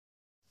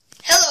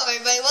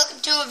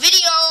to a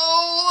video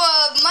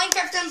of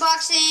Minecraft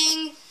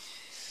unboxing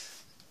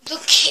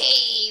the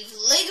cave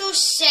Lego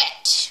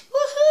set.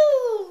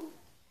 Woohoo!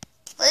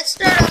 Let's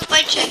start off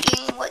by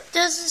checking what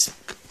does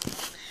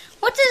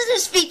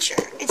this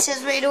feature? It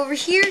says right over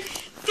here,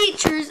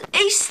 features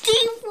a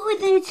Steve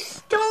with a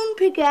stone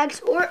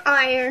pickaxe or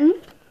iron,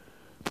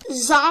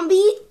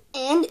 zombie,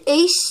 and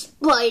a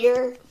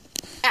spider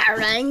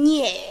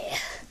araignée.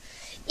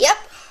 Yep.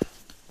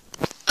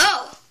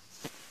 Oh.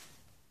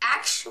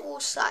 Actual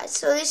size.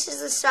 So this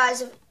is the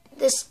size of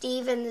the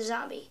Steve and the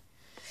zombie.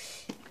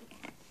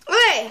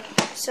 Okay.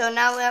 So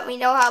now that we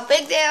know how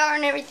big they are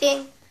and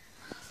everything,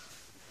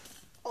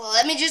 well,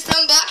 let me just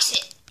unbox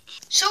it.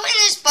 So in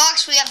this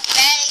box we have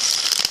bags.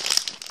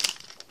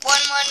 One.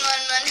 So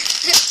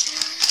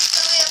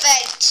we have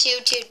bag two.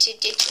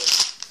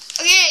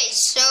 Okay,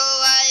 so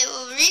I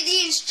will read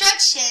the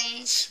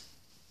instructions,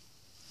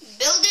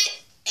 build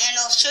it, and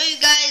I'll show you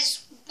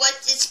guys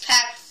what this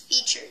pack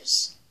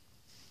features.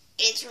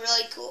 It's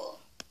really cool.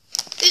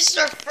 This is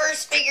our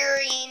first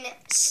figurine,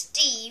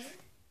 Steve.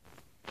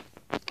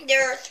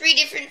 There are 3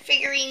 different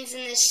figurines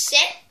in this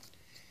set,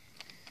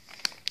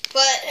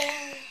 but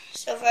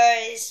so far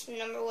it's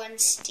number 1,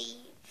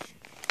 Steve.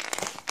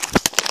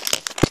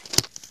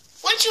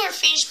 Once you are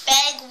finished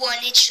bag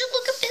 1, it should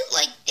look a bit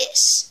like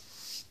this.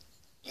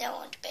 Now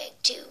on to bag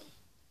 2.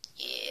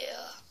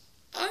 Yeah.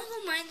 I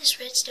don't mind this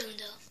redstone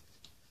though.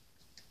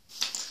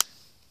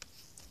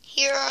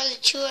 Here are the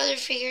 2 other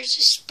figures,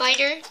 the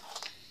spider,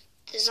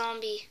 the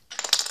zombie.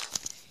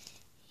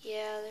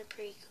 Yeah, they're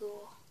pretty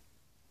cool.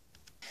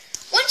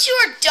 Once you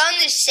are done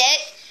this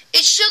set,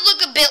 it should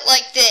look a bit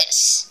like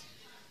this.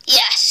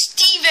 Yeah,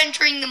 Steve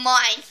entering the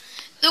mine,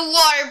 the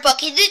water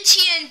bucket, the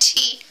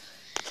TNT,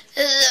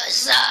 the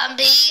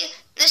zombie,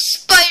 the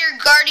spider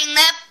guarding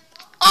that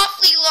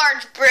awfully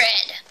large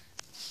bread.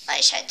 I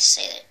just had to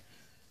say that.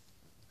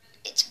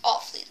 It's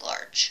awfully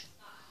large.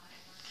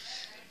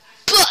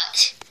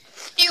 But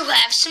you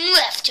have some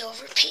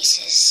leftover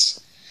pieces.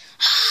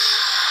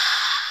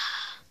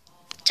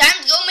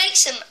 Time to go make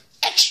some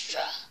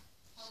extra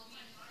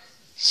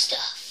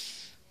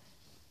stuff.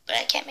 But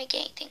I can't make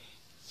anything.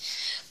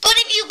 But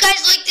if you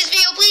guys like this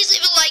video, please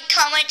leave a like,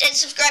 comment, and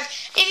subscribe.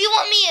 If you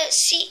want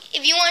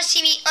to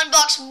see me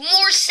unbox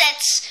more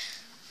sets,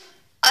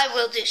 I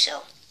will do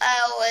so. I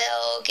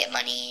will get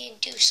money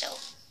and do so.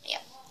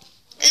 Yeah.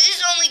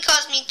 This only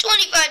cost me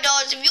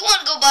 $25. If you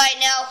want to go buy it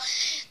now,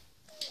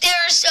 there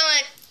are some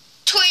at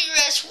Toys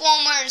R Us,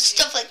 Walmart, and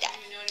stuff like that.